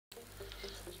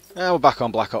We're back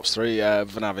on Black Ops 3.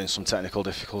 We've been having some technical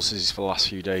difficulties for the last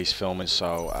few days filming,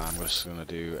 so I'm just going to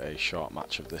do a short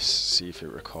match of this, see if it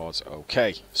records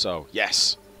okay. So,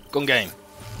 yes, Gungame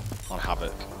on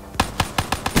Havoc.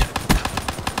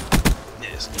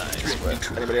 Yes,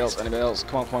 nice. Anybody else? Anybody else?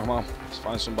 Come on, come on, come on. Let's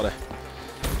find somebody.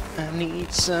 I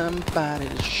need somebody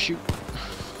to shoot.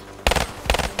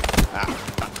 Oh,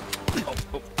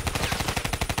 oh.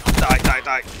 Die, die,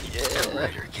 die. Yeah.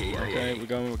 Okay, we're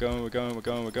going.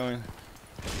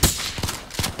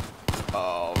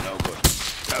 Oh, no good.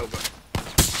 No good.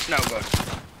 No good.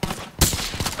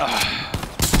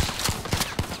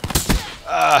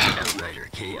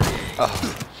 Oh,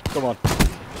 come on.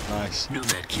 Nice.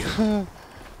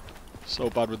 So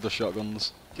bad with the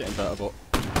shotguns. Getting better, but...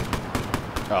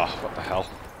 Oh, what the hell.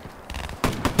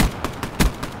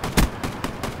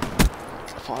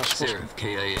 I thought I was supposed to...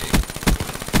 KIA.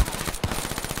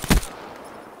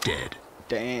 Dead.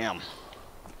 Damn.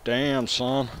 Damn,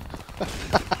 son.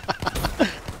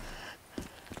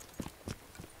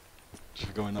 Should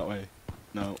we go in that way?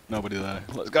 No, nobody there.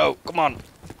 Let's go. Come on.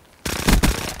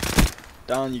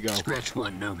 Down you go. Scratch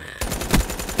one, Nomad.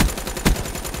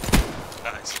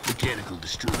 Nice. Mechanical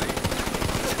destroyed.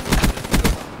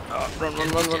 Oh, run.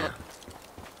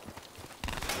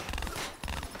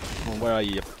 Come on, where are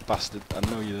you, you bastard? I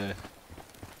know you're there.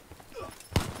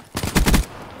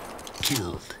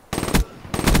 Killed.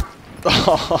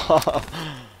 Oh.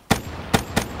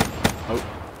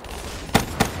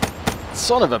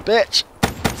 Son of a bitch!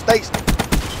 Stays.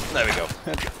 There we go.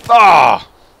 Ah!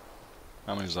 Oh!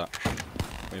 How many is that?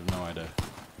 We have no idea.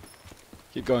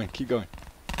 Keep going, keep going.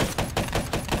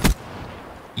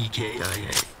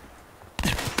 EKIA.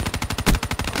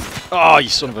 Oh, you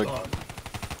son of a...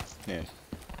 Yeah.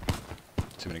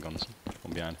 Too many guns.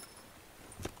 One behind.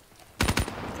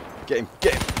 Get him,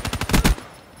 get him!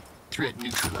 Threat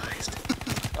neutralized.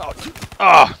 Oh,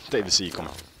 ah! Didn't even see you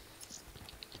coming.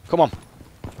 Come on.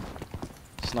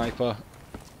 Sniper.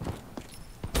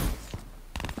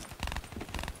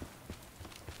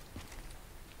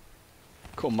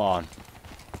 Come on.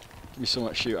 Give me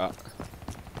something to shoot at.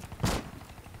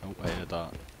 Oh, I heard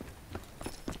that.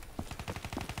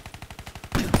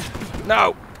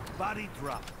 No! Body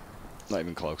drop. Not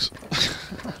even close.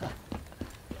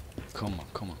 Come on,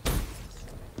 come on.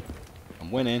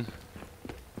 I'm winning.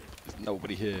 There's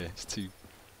nobody here. It's too...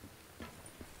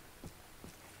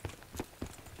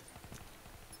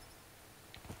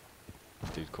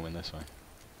 Dude, coming this way.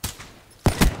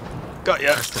 Got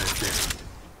ya!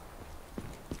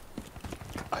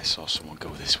 I saw someone go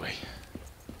this way.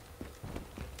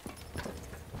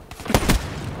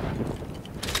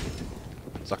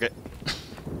 Suck it.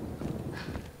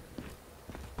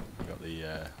 We got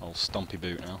the old stompy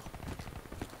boot now.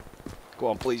 Go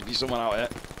on, please be someone out here.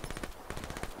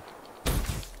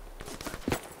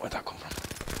 Where'd that come from?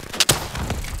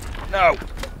 No!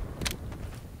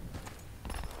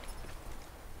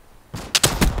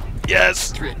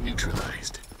 Yes! Threat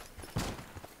neutralized.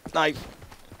 Knife!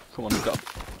 Come on, got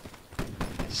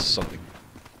something.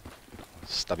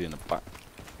 Stab you in the back.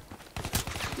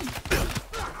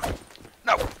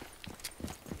 No!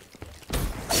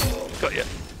 Got you.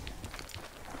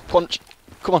 Punch!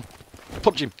 Come on!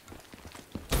 Punch him!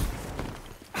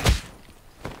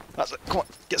 That's it. Come on,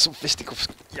 get some fisticuffs.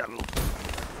 Yeah.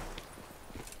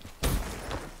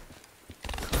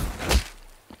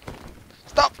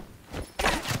 Stop!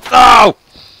 No!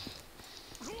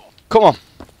 Come on.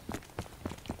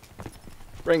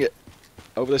 Bring it.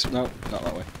 Over this. No, not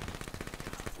that way.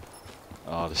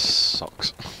 Oh, this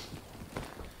sucks.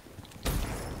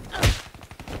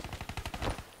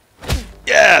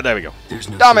 Yeah, there we go.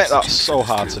 No Damn it, that's so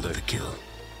hard to do. It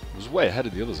was way ahead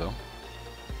of the others though.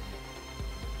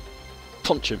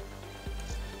 Punch him.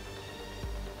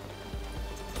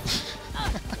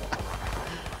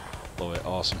 Love it,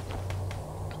 awesome.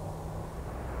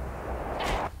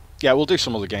 Yeah, we'll do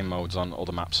some other game modes on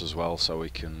other maps as well, so we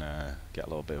can get a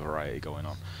little bit of variety going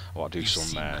on. I want to do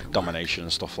some domination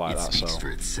and stuff like that. So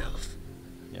for itself.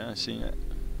 Yeah, I've seen it.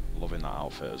 Loving that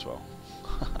outfit as well.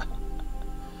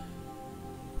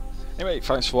 Anyway,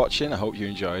 thanks for watching. I hope you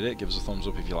enjoyed it. Give us a thumbs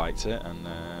up if you liked it, and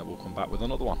we'll come back with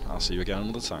another one. I'll see you again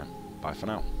another time. Bye for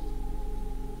now.